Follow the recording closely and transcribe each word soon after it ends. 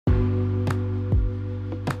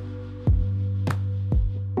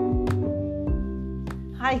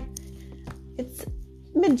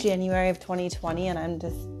mid-January of 2020, and I'm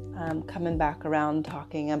just coming back around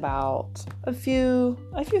talking about a few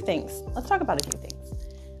things. Let's talk about a few things.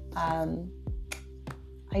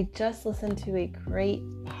 I just listened to a great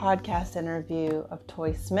podcast interview of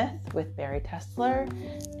Toy Smith with Barry Tesler,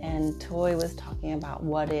 and Toy was talking about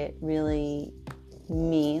what it really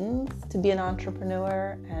means to be an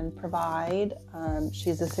entrepreneur and provide.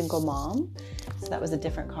 She's a single mom, so that was a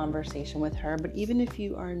different conversation with her. But even if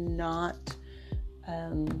you are not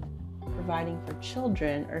providing for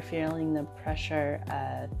children or feeling the pressure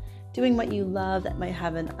of doing what you love that might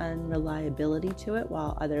have an unreliability to it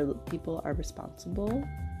while other people are responsible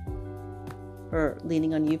or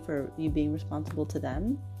leaning on you for you being responsible to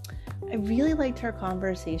them. I really liked her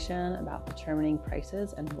conversation about determining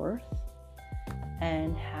prices and worth,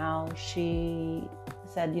 and how she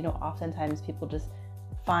said, oftentimes people just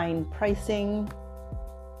find pricing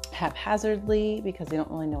haphazardly because they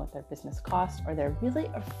don't really know what their business costs, or they're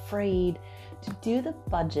really afraid to do the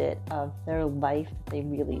budget of their life that they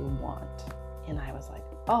really want. And I was like,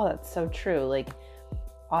 oh, that's so true. Like,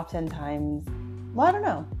 oftentimes, well, I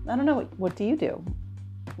don't know. What do you do?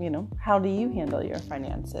 How do you handle your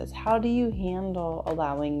finances? How do you handle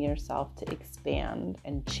allowing yourself to expand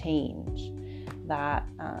and change? That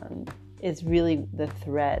is really the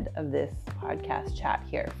thread of this podcast chat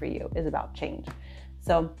here for you, is about change.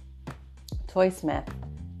 So Toy Smith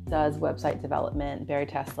does website development. Barry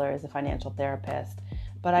Tesler is a financial therapist.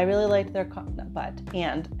 But I really liked their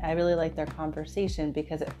conversation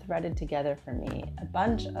because it threaded together for me a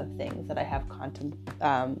bunch of things that I have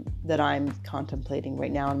that I'm contemplating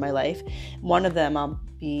right now in my life. One of them I'll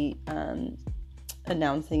be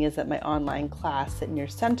announcing is that my online class, Sit in Your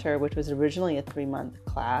Center, which was originally a 3-month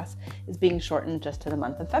class, is being shortened just to the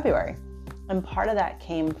month of February. And part of that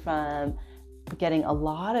came from getting a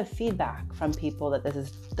lot of feedback from people that this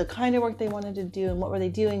is the kind of work they wanted to do and what were they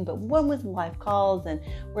doing, but when was live calls and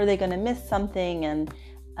were they going to miss something? And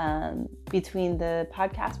between the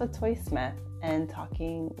podcast with Toy Smith and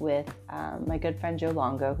talking with my good friend Joe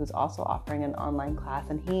Longo, who's also offering an online class,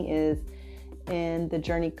 and he is in the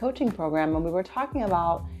Journey coaching program, and we were talking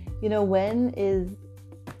about,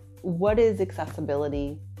 what is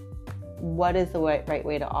accessibility? What is the right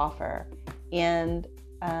way to offer? And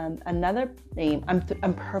another name,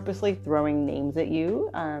 I'm purposely throwing names at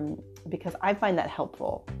you because I find that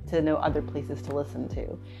helpful to know other places to listen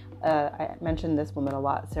to. I mentioned this woman a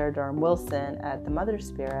lot, Sarah Durham Wilson at the Mother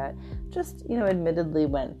Spirit, just, admittedly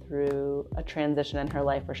went through a transition in her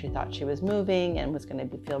life where she thought she was moving and was going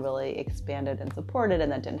to feel really expanded and supported,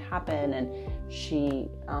 and that didn't happen. And she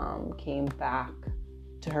came back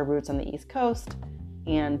to her roots on the East Coast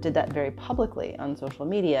and did that very publicly on social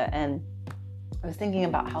media. And I was thinking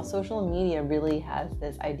about how social media really has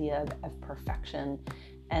this idea of perfection,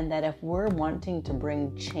 and that if we're wanting to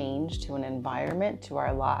bring change to an environment, to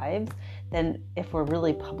our lives, then if we're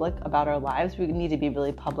really public about our lives, we need to be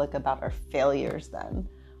really public about our failures then,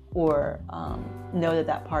 or know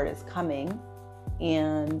that part is coming,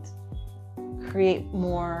 and create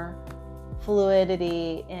more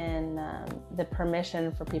fluidity in the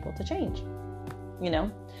permission for people to change.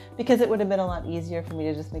 Because it would have been a lot easier for me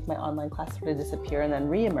to just make my online class sort of disappear and then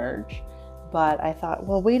reemerge. But I thought,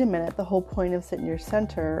 well, wait a minute. The whole point of Sit in Your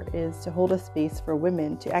Center is to hold a space for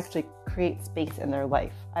women to actually create space in their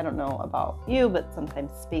life. I don't know about you, but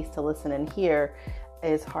sometimes space to listen and hear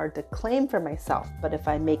is hard to claim for myself. But if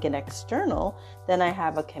I make an external, then I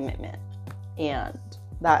have a commitment. And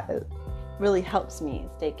that really helps me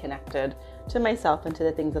stay connected to myself and to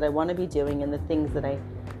the things that I want to be doing and the things that I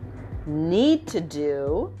need to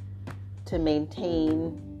do to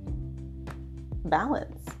maintain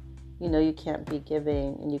balance. You can't be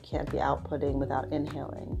giving and you can't be outputting without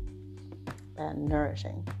inhaling and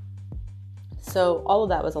nourishing. So all of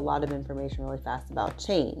that was a lot of information really fast about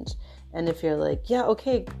change. And if you're like, yeah,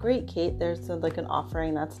 okay, great, Kate, there's like an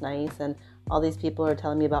offering, that's nice, and all these people are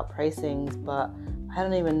telling me about pricings, but I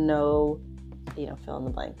don't even know, fill in the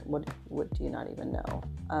blank. What do you not even know?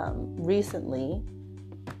 Recently,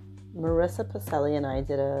 Marissa Pacelli and I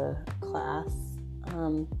did a class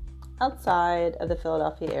outside of the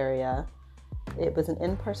Philadelphia area. It was an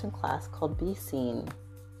in-person class called Be Seen.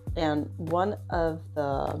 And one of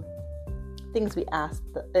the things we asked,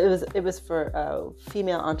 it was for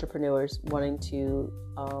female entrepreneurs wanting to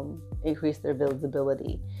increase their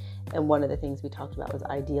visibility. And one of the things we talked about was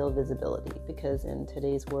ideal visibility, because in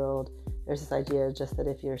today's world, there's this idea just that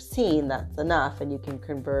if you're seen, that's enough, and you can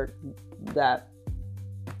convert that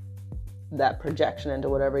projection into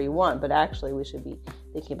whatever you want. But actually, we should be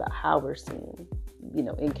thinking about how we're seen,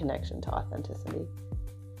 in connection to authenticity.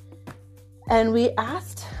 And we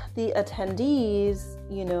asked the attendees,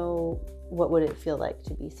 what would it feel like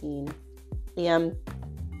to be seen? And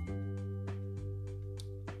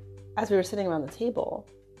as we were sitting around the table,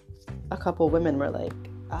 a couple women were like,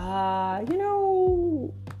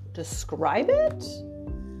 describe it.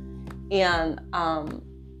 And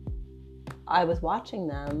I was watching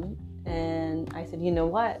them, and I said, you know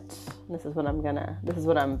what? This is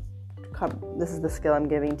the skill I'm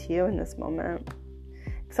giving to you in this moment.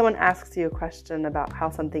 If someone asks you a question about how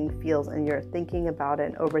something feels and you're thinking about it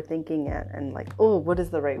and overthinking it and like, oh, what is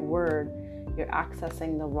the right word? You're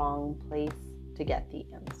accessing the wrong place to get the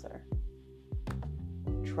answer.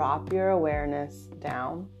 Drop your awareness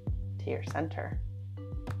down to your center.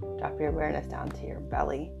 Drop your awareness down to your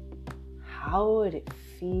belly. How would it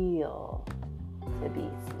feel to be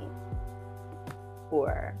seen?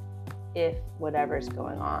 Or if whatever's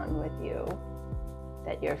going on with you,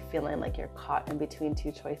 that you're feeling like you're caught in between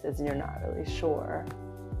two choices and you're not really sure,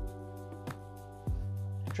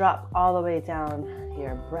 drop all the way down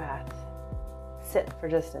your breath. Sit for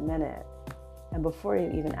just a minute. And before you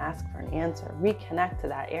even ask for an answer, reconnect to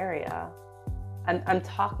that area. I'm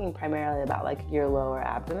talking primarily about like your lower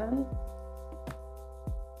abdomen,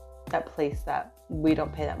 that place that we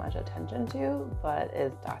don't pay that much attention to, but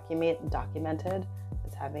is documented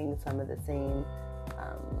as having some of the same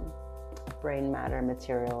brain matter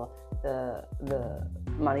material, the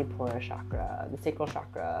Manipura chakra, the sacral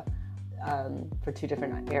chakra, for two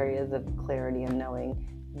different areas of clarity and knowing.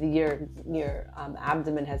 Your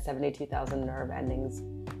abdomen has 72,000 nerve endings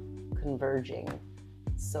converging.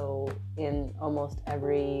 So in almost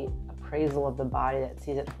every appraisal of the body that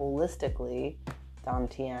sees it holistically,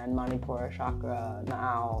 Dantian, Manipura chakra,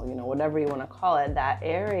 Nao, whatever you want to call it, that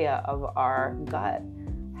area of our gut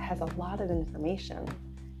has a lot of information.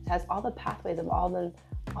 It has all the pathways of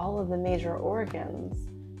all of the major organs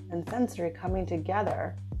and sensory coming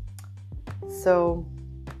together. So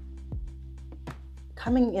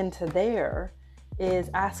coming into there is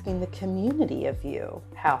asking the community of you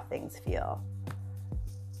how things feel,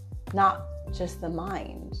 not just the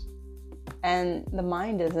mind. And the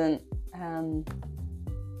mind isn't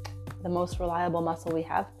the most reliable muscle we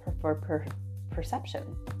have for perception,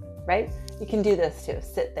 right? You can do this too.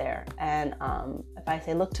 Sit there and if I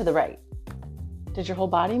say look to the right, did your whole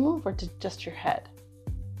body move or did just your head?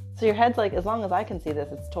 So your head's like, as long as I can see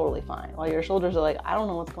this, it's totally fine. While your shoulders are like, I don't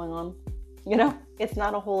know what's going on. It's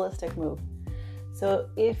not a holistic move. So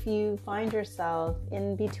if you find yourself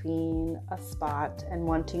in between a spot and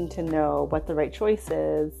wanting to know what the right choice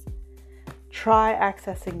is, try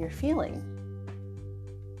accessing your feeling.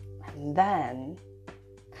 And then,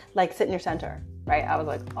 like, sit in your center, right? I was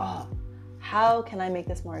like, oh, how can I make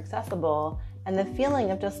this more accessible? And the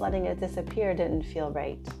feeling of just letting it disappear didn't feel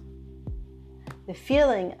right. The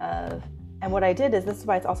feeling of, and what I did is, this is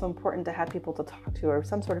why it's also important to have people to talk to or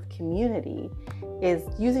some sort of community, is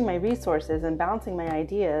using my resources and bouncing my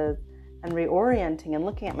ideas and reorienting and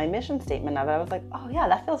looking at my mission statement of it. I was like, oh yeah,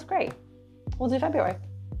 that feels great. We'll do February.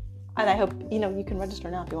 And I hope, you can register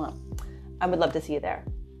now if you want. I would love to see you there.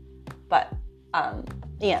 But, and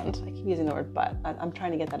I keep using the word but, I'm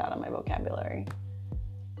trying to get that out of my vocabulary.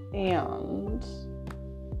 And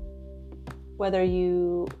whether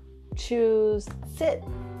you choose sit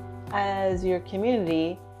as your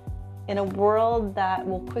community in a world that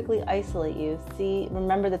will quickly isolate you,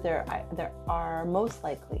 remember that there are most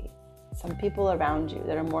likely some people around you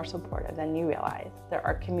that are more supportive than you realize. There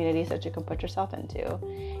are communities that you can put yourself into,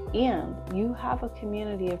 and you have a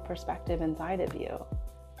community of perspective inside of you.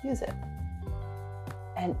 Use it.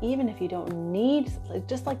 And even if you don't need,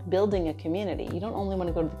 just like building a community, you don't only want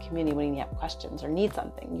to go to the community when you have questions or need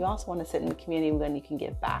something. You also want to sit in the community when you can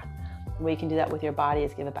give back. The way you can do that with your body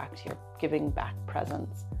is give it back to your giving back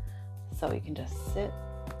presence. So you can just sit,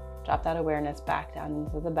 drop that awareness back down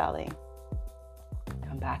into the belly,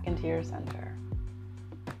 come back into your center,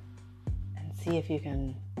 and see if you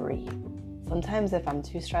can breathe. Sometimes if I'm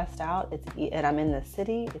too stressed out and I'm in the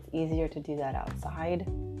city, it's easier to do that outside.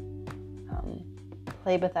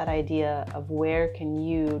 Play with that idea of where can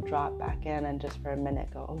you drop back in and just for a minute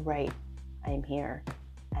go, oh right, I am here.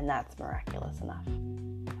 And that's miraculous enough.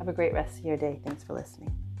 Have a great rest of your day. Thanks for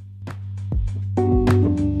listening.